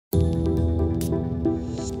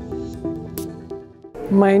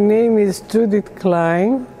My name is Judith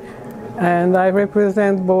Klein, and I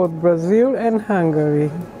represent both Brazil and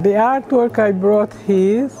Hungary. The artwork I brought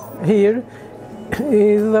here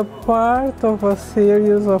is a part of a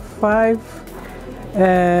series of 5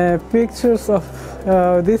 pictures of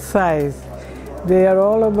this size. They are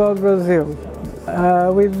all about Brazil.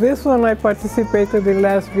 With this one I participated in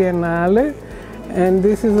last Biennale, and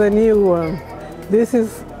this is a new one. This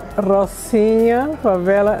is Rocinha,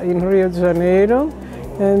 favela in Rio de Janeiro,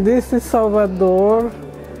 and this is Salvador,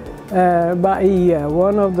 Bahia,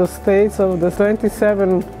 one of the states of the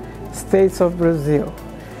 27 states of Brazil.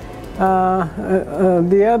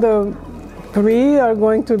 The other 3 are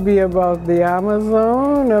going to be about the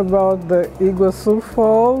Amazon, about the Iguaçu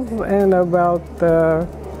Falls, and about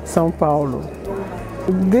São Paulo.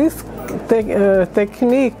 This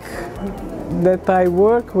technique that I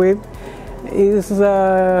work with is,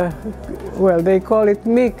 well, they call it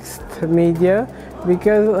mixed media,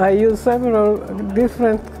 because I use several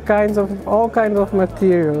different kinds of, all kinds of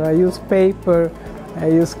material. I use paper, I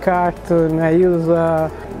use cartoon, I use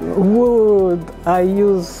wood, I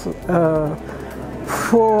use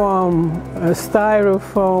foam,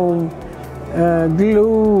 styrofoam,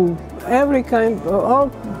 glue, every kind,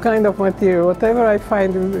 all kind of material, whatever I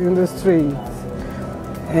find in the streets.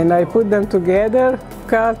 And I put them together,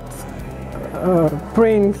 cut,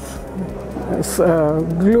 print,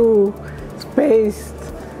 glue, paste.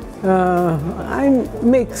 I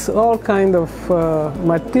mix all kind of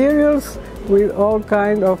materials with all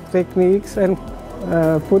kind of techniques and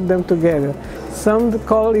put them together. Some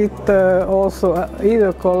call it also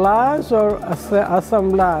either collage or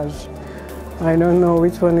assemblage. I don't know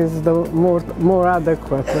which one is the more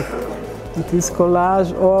adequate. It is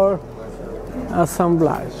collage or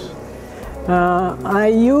assemblage.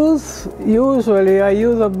 Usually I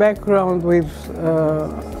use a background with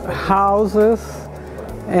houses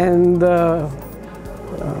and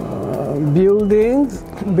buildings,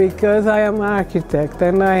 because I am an architect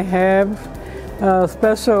and I have a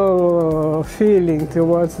special feeling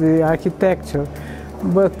towards the architecture.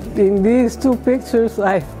 But in these 2 pictures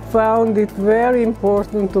I found it very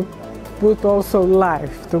important to put also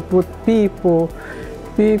life, to put people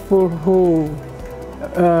who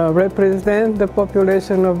represent the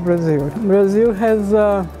population of Brazil. Brazil has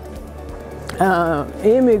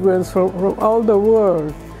immigrants from all the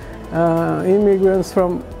world, immigrants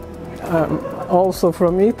from also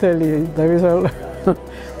from Italy. There is a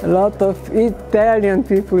lot of Italian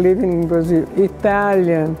people living in Brazil,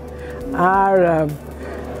 Italian, Arab,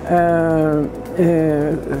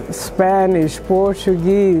 Spanish,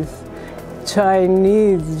 Portuguese,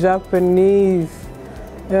 Chinese, Japanese,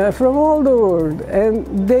 from all the world, and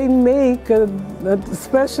they make a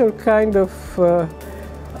special kind of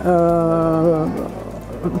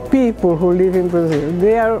people who live in Brazil.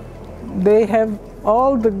 They have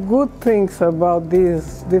all the good things about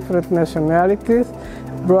these different nationalities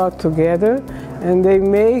brought together, and they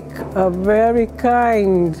make a very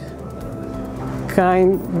kind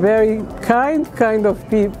of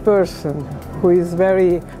person who is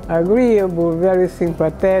very agreeable, very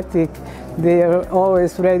sympathetic. They are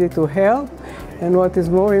always ready to help, and what is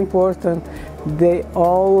more important, they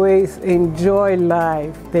always enjoy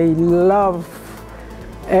life. They love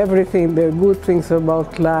everything, the good things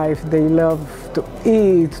about life. They love to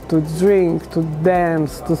eat, to drink, to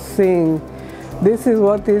dance, to sing. This is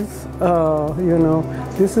what is,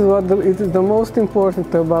 this is what it is the most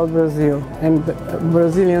important about Brazil and the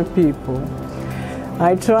Brazilian people.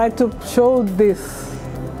 I try to show this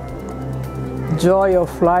joy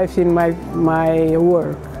of life in my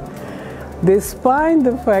work. Despite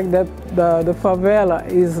the fact that the favela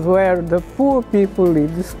is where the poor people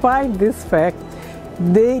live, despite this fact,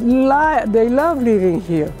 they love living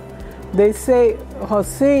here. They say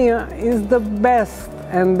Rocinha is the best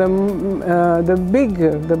and the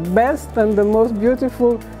best and the most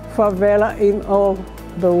beautiful favela in all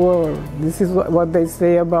the world. This is what they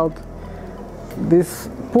say about this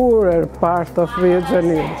poorer part of Rio de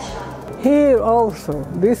Janeiro. Here also,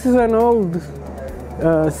 this is an old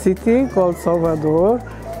city called Salvador.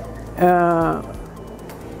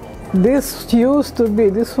 This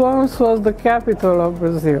once was the capital of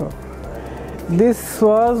Brazil. This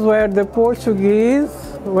was where the Portuguese,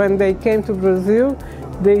 when they came to Brazil,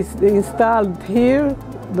 they installed here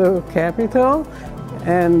the capital,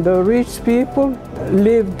 and the rich people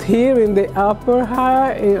lived here in the upper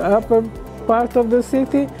part of the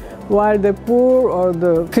city, while the poor or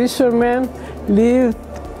the fishermen lived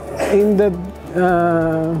in the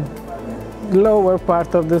lower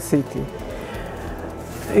part of the city.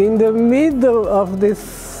 In the middle of this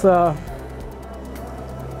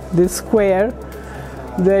square,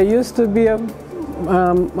 there used to be a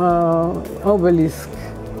obelisk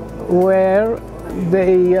where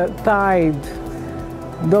they tied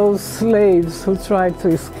those slaves who tried to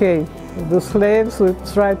escape. The slaves who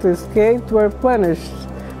tried to escape were punished.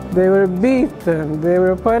 They were beaten. They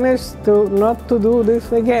were punished not to do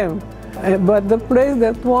this again. But the place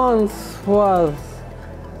that once was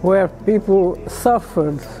where people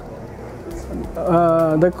suffered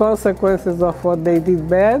the consequences of what they did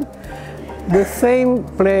bad, the same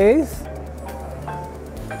place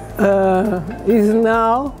is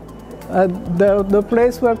now the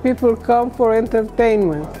place where people come for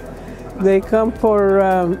entertainment. They come for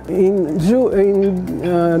in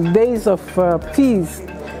days of feast,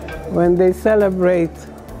 when they celebrate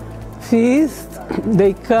feast,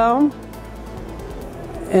 they come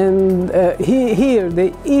and here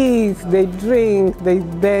they eat, they drink, they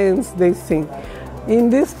dance, they sing. In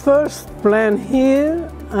this first plan here,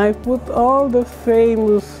 I put all the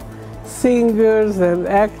famous singers and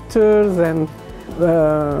actors and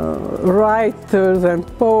writers and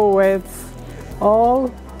poets, all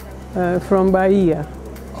from Bahia,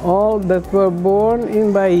 all that were born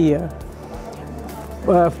in Bahia.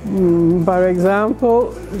 For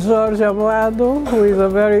example, Jorge Amado, who is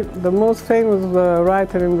the most famous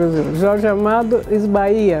writer in Brazil. Jorge Amado is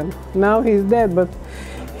Bahian. Now he's dead, but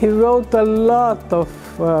he wrote a lot of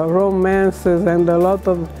romances and a lot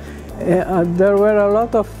of. There were a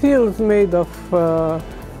lot of films made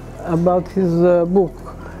about his book.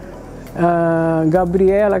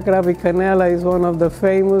 Gabriela Cravo e Canela is one of the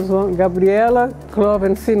famous ones. Gabriela Clove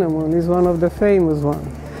and Cinnamon is one of the famous ones.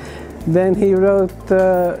 Then he wrote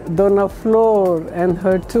Dona Flor and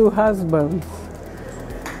her two husbands.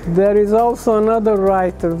 There is also another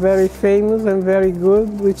writer, very famous and very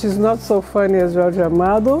good, which is not so funny as Jorge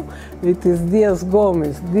Amado. It is Dias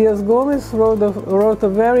Gomes. Dias Gomes wrote a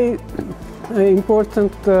very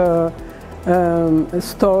important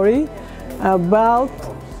story about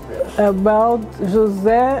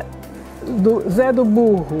Zé do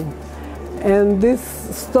Burro. And this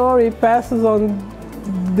story passes on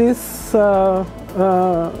this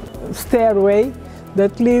stairway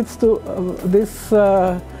that leads to this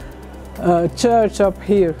church up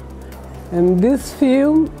here. And this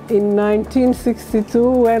film in 1962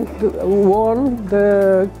 won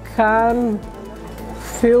the Cannes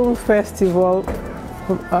Film Festival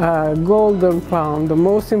Golden Palm, the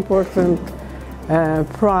most important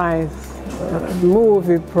prize,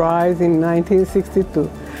 movie prize in 1962.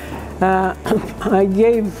 I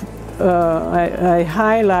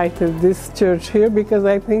highlighted this church here because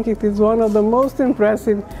I think it is one of the most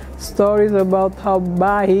impressive stories about how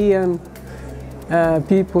Bahian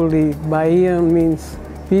people live. Bahian means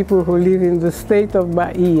people who live in the state of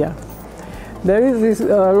Bahia. There is this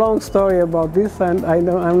long story about this, and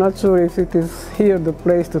I'm not sure if it is here the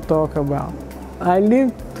place to talk about. I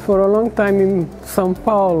lived for a long time in São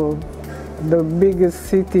Paulo, the biggest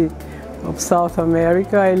city of South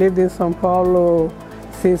America. I lived in São Paulo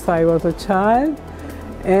since I was a child,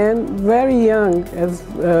 and very young, as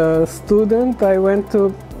a student, I went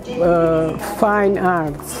to fine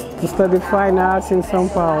arts, to study fine arts in São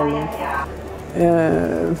Paulo.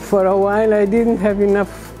 For a while I didn't have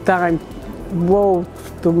enough time both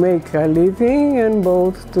to make a living and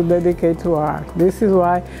both to dedicate to art. This is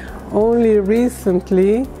why only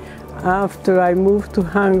recently, after I moved to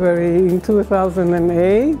Hungary in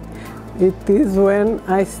 2008, it is when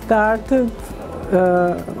I started.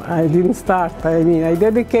 I didn't start, I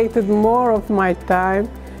dedicated more of my time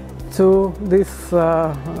to this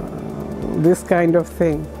kind of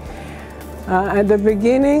thing. At the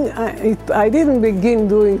beginning, I didn't begin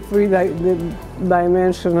doing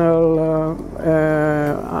three-dimensional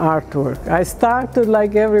artwork. I started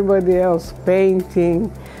like everybody else,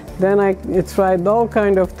 painting. Then I tried all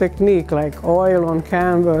kind of technique, like oil on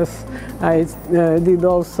canvas. I did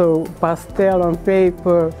also pastel on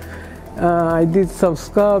paper. I did some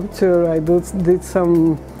sculpture. I did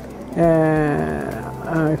some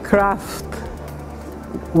craft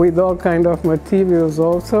with all kind of materials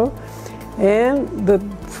also. And the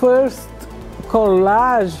first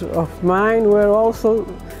collage of mine were also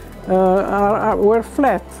were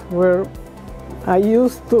flat, where I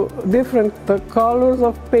used different colors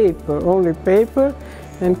of paper, only paper,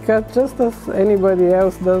 and cut just as anybody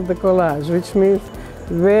else does the collage, which means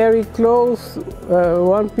very close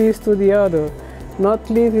one piece to the other, not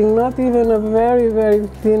leaving not even a very, very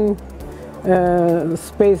thin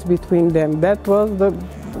space between them. That was the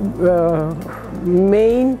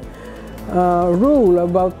main rule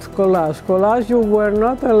about collage. Collage, you were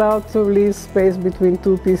not allowed to leave space between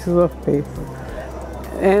two pieces of paper.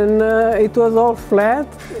 And it was all flat.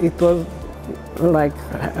 It was like,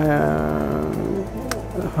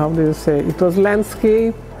 how do you say, it was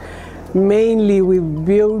landscape, mainly with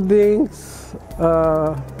buildings,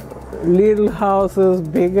 little houses,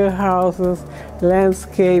 bigger houses,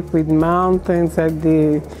 landscape with mountains at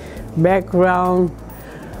the background.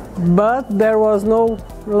 But there was no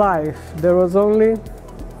life. There was only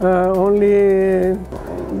the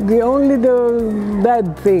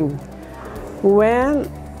dead thing. When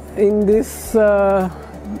in this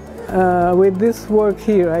with this work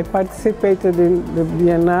here, I participated in the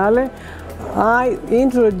Biennale. I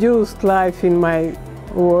introduced life in my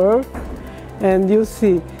work, and you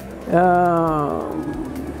see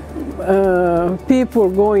people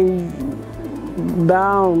going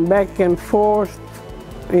down, back and forth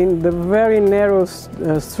in the very narrow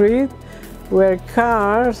street, where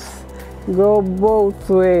cars go both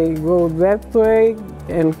ways, go that way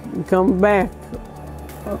and come back,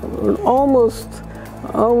 almost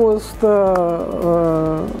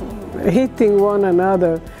hitting one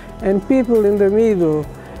another, and people in the middle.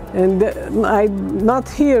 And not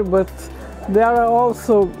here, but there are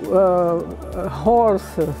also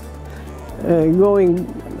horses going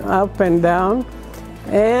up and down,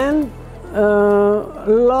 and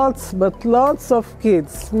lots of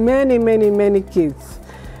kids, many kids.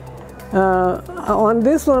 On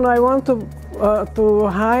this one, I want to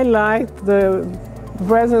highlight the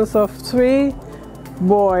presence of 3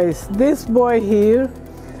 boys. This boy here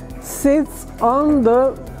sits on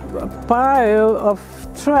the pile of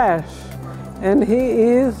trash, and he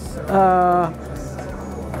is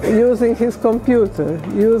using his computer,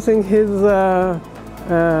 using his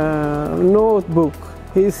notebook.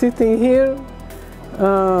 He's sitting here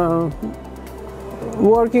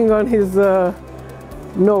working on his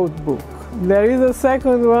notebook. There is a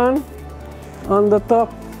second one on the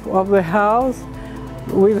top of the house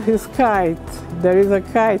with his kite. There is a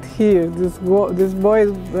kite here. This boy is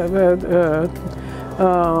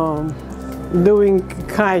doing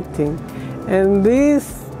kiting. And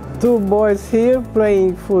these 2 boys here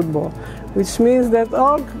playing football, which means that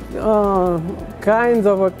all kinds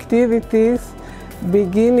of activities,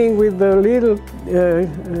 beginning with the little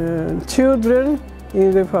children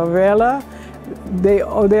in the favela, they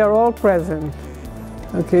are all present.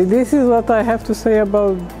 Okay, this is what I have to say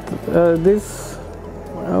about this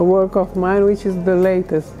work of mine, which is the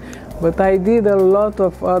latest. But I did a lot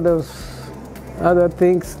of other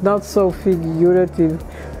things, not so figurative,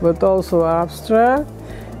 but also abstract,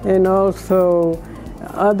 and also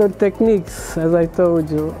other techniques, as I told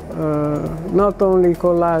you, not only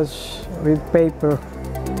collage with paper.